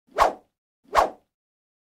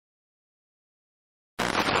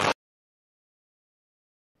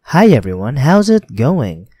Hi everyone, how's it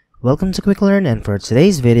going? Welcome to Quick Learn, and for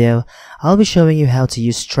today's video, I'll be showing you how to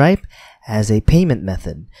use Stripe as a payment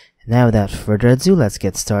method. Now without further ado, let's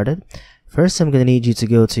get started. First, I'm going to need you to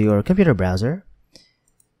go to your computer browser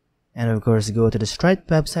and of course go to the Stripe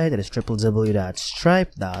website. That is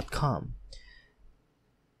www.stripe.com.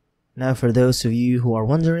 Now for those of you who are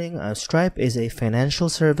wondering, Stripe is a financial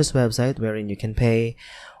service website wherein you can pay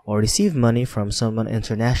or receive money from someone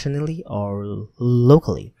internationally or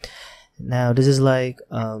locally. Now this is like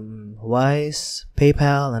Wise,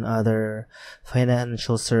 PayPal, and other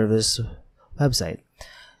financial service website.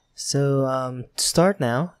 So to start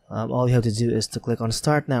now, all you have to do is to click on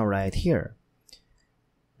Start Now right here.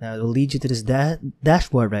 Now it will lead you to this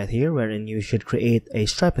dashboard right here, wherein you should create a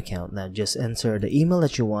Stripe account. Now just enter the email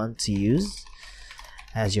that you want to use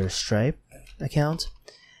as your Stripe account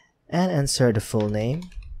and enter the full name,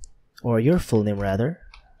 or your full name rather,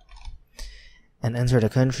 and enter the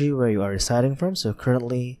country where you are residing from. So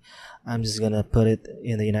currently I'm just gonna put it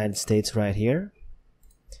in the United States right here,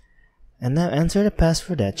 and now enter the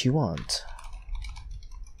password that you want.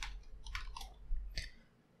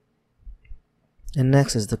 And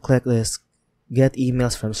next is to click this get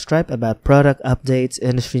emails from Stripe about product updates,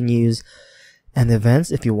 industry news, and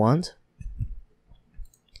events if you want.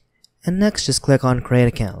 And next just click on create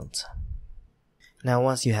account. Now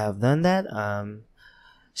once you have done that,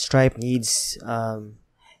 Stripe needs to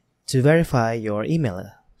verify your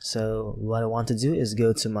email. So what I want to do is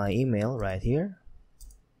go to my email right here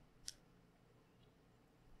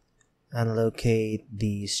and locate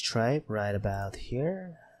the Stripe right about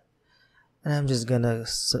here, and I'm just gonna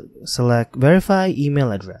select verify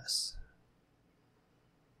email address,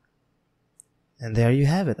 and there you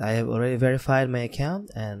have it. I have already verified my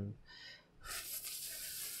account, and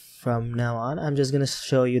from now on I'm just gonna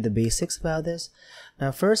show you the basics about this.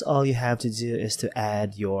 Now first, all you have to do is to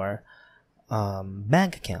add your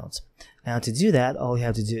bank account. Now to do that, all you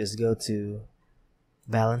have to do is go to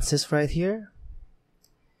balances right here,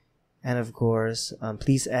 and of course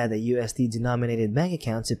please add a USD denominated bank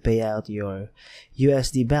account to pay out your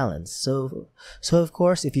USD balance. So of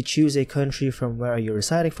course, if you choose a country from where you're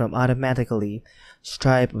residing from, automatically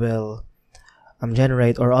Stripe will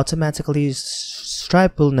generate, or automatically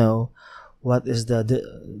Stripe will know what is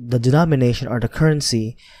the denomination or the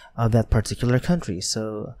currency of that particular country.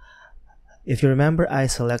 So if you remember, I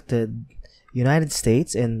selected United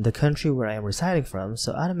States in the country where I am residing from,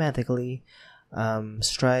 so automatically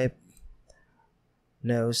Stripe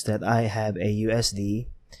knows that I have a USD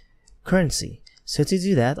currency. So to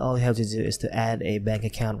do that, all you have to do is to add a bank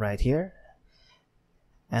account right here,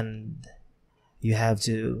 and you have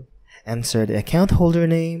to enter the account holder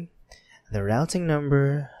name, the routing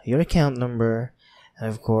number, your account number, and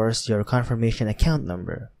of course your confirmation account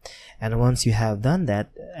number. And once you have done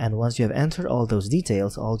that, and once you have entered all those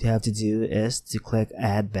details, all you have to do is to click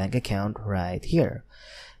add bank account right here.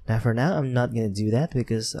 Now for now, I'm not going to do that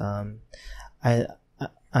because I'm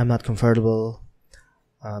not comfortable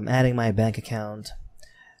adding my bank account.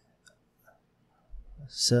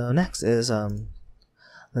 So next is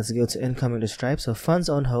let's go to incoming to Stripe. So funds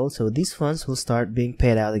on hold. So these funds will start being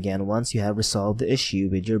paid out again once you have resolved the issue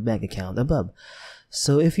with your bank account above.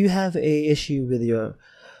 So if you have a issue with your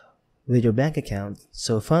bank account,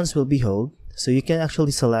 so funds will be hold. So you can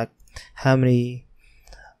actually select how many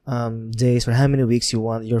days or how many weeks you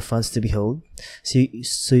want your funds to be hold. So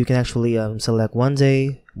you can actually select 1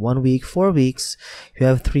 day, 1 week, 4 weeks. You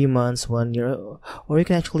have 3 months, 1 year, or you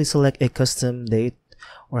can actually select a custom date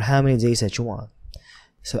or how many days that you want.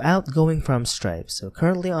 So outgoing from Stripe, so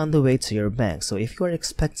currently on the way to your bank. So if you are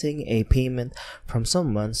expecting a payment from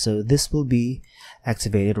someone, so this will be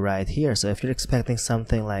activated right here. So if you're expecting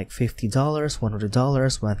something like $50, $100,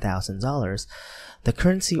 $1,000, the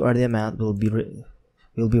currency or the amount will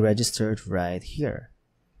be registered right here.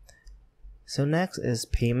 So next is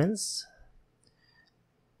payments.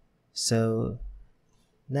 So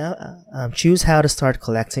now choose how to start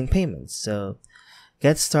collecting payments. So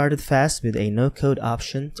get started fast with a no-code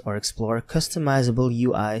option, or explore customizable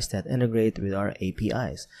UIs that integrate with our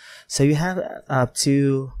APIs. So you have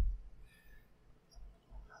two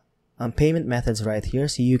payment methods right here.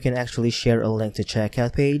 So you can actually share a link to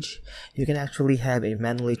checkout page. You can actually have a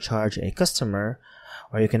manually charge a customer,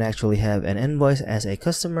 or you can actually have an invoice as a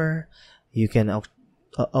customer. You can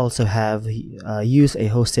also have use a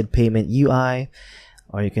hosted payment UI,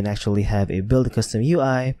 or you can actually have a build a custom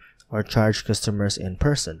UI, or charge customers in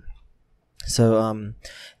person. So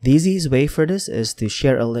the easiest way for this is to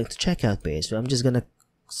share a link to checkout page. So I'm just gonna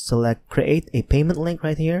select create a payment link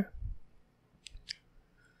right here,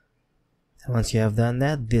 And once you have done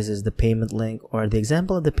that, this is the payment link, or the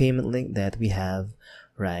example of the payment link that we have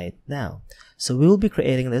right now. So we will be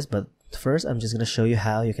creating this, but first I'm just going to show you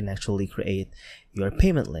how you can actually create your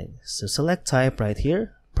payment link. So select type right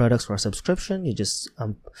here, products or subscription. You just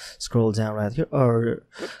scroll down right here, or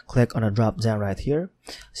click on a drop down right here.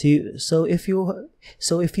 So if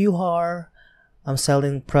you are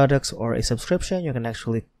selling products or a subscription, you can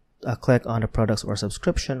actually click on the products or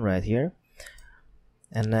subscription right here.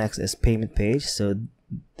 And next is payment page. So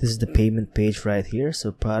this is the payment page right here.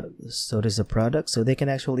 So this is a product, so they can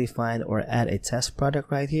actually find or add a test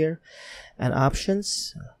product right here. And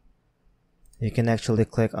options, you can actually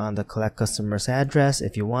click on the collect customer's address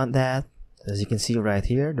if you want that. As you can see right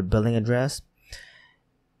here, the billing address.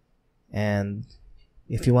 And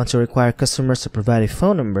if you want to require customers to provide a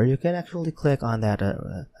phone number, you can actually click on that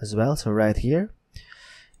as well. So right here,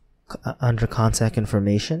 under contact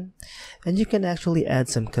information, and you can actually add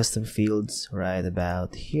some custom fields right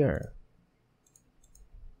about here.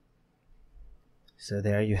 So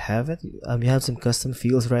there you have it. You have some custom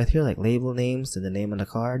fields right here, like label names and the name on the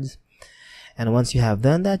cards. And once you have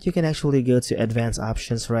done that, you can actually go to advanced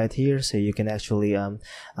options right here. So you can actually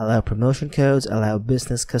allow promotion codes, allow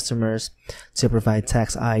business customers to provide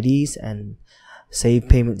tax IDs, and save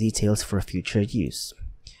payment details for future use.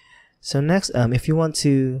 So next, if you want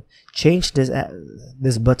to change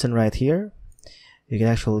this button right here, you can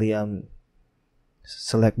actually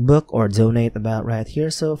select book or donate about right here.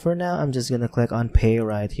 So for now, I'm just gonna click on pay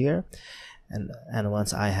right here, and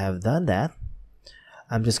once I have done that,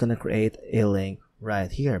 I'm just gonna create a link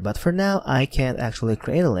right here. But for now, I can't actually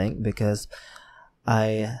create a link because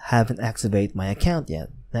I haven't activated my account yet.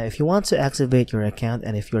 Now, if you want to activate your account,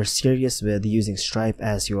 and if you're serious with using Stripe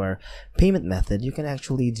as your payment method, you can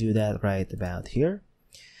actually do that right about here.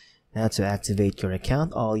 Now, to activate your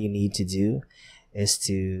account, all you need to do is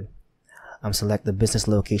to select the business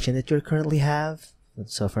location that you currently have.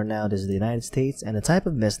 So for now, this is the United States, and the type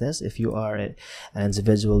of business, if you are an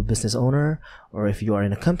individual business owner, or if you are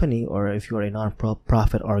in a company, or if you are a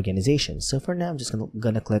non-profit organization. So for now, I'm just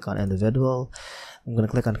gonna click on individual. I'm gonna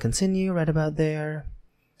click on continue right about there.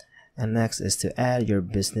 And next is to add your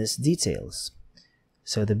business details.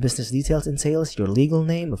 So the business details entails your legal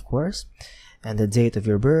name, of course, and the date of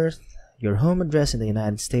your birth, your home address in the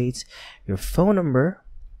United States, your phone number,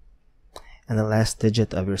 and the last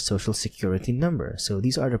digit of your social security number. So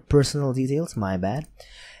these are the personal details, my bad.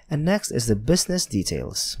 And next is the business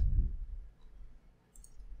details.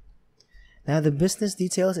 Now the business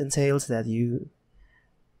details entails that you,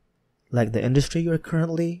 like the industry you're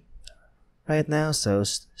currently right now. So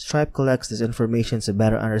Stripe collects this information to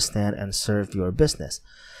better understand and serve your business.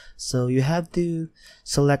 So you have to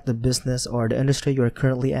select the business or the industry you're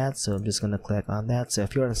currently at. So I'm just going to click on that. So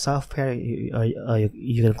if you're in software,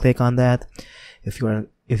 you can click on that. If you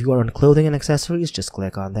are on clothing and accessories, just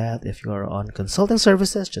click on that. If you are on consulting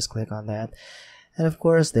services, just click on that. And of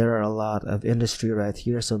course, there are a lot of industry right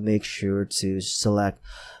here. So make sure to select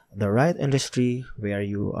the right industry where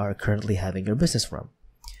you are currently having your business from.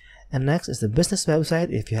 And next is the business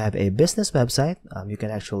website. If you have a business website, you can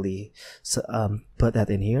actually put that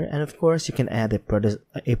in here. And of course, you can add a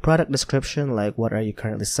product description, like what are you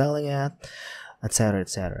currently selling at, etc.,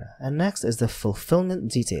 etc. And next is the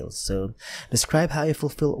fulfillment details. So describe how you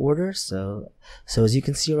fulfill orders. So as you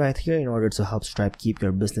can see right here, in order to help Stripe keep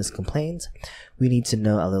your business compliant, we need to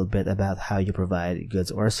know a little bit about how you provide goods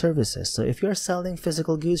or services. So if you're selling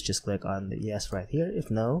physical goods, just click on the yes right here. If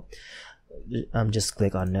no, just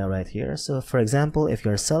click on no right here. So for example, if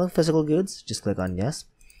you're selling physical goods, just click on yes.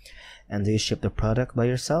 And do you ship the product by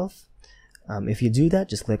yourself? If you do that,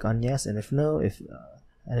 just click on yes. And if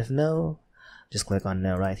no, just click on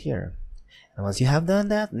no right here. And once you have done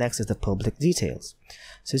that, next is the public details.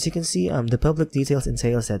 So as you can see, the public details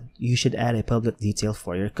entails that you should add a public detail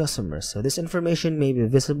for your customers. So this information may be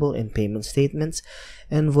visible in payment statements,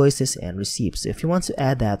 invoices, and receipts. So if you want to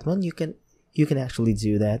add that one, you can actually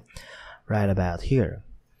do that right about here.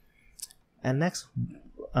 And next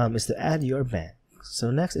is to add your bank. So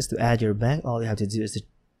next is to add your bank. All you have to do is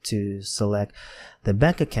to select the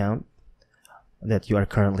bank account that you are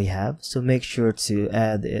currently have. So make sure to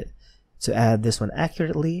add this one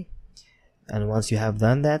accurately. And once you have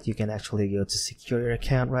done that, you can actually go to secure your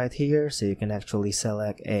account right here. So you can actually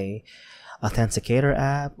select a authenticator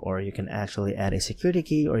app, or you can actually add a security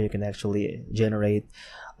key, or you can actually generate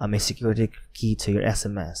a security key to your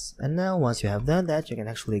SMS. And now once you have done that, you can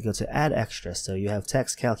actually go to add extras. So you have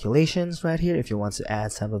tax calculations right here if you want to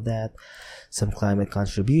add some of that, some climate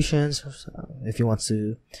contributions if you want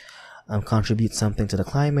to contribute something to the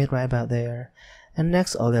climate right about there. And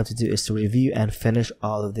next, all you have to do is to review and finish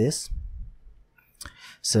all of this.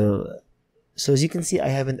 So as you can see, I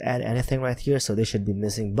haven't added anything right here, so they should be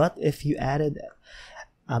missing. But if you added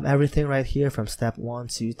everything right here from step 1,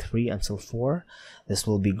 2, 3 until 4, this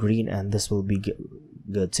will be green and this will be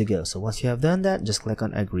good to go. So once you have done that, just click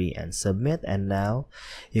on agree and submit, and now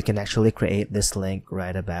you can actually create this link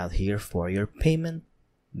right about here for your payment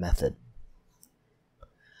method.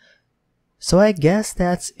 So I guess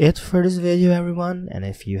that's it for this video, everyone, and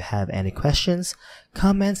if you have any questions,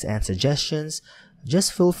 comments, and suggestions,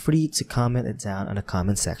 just feel free to comment it down on the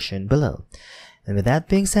comment section below. And with that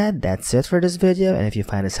being said, that's it for this video, and if you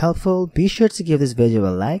find this helpful, be sure to give this video a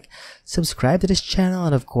like, subscribe to this channel,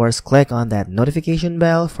 and of course click on that notification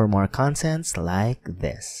bell for more contents like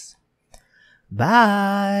this.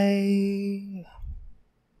 Bye!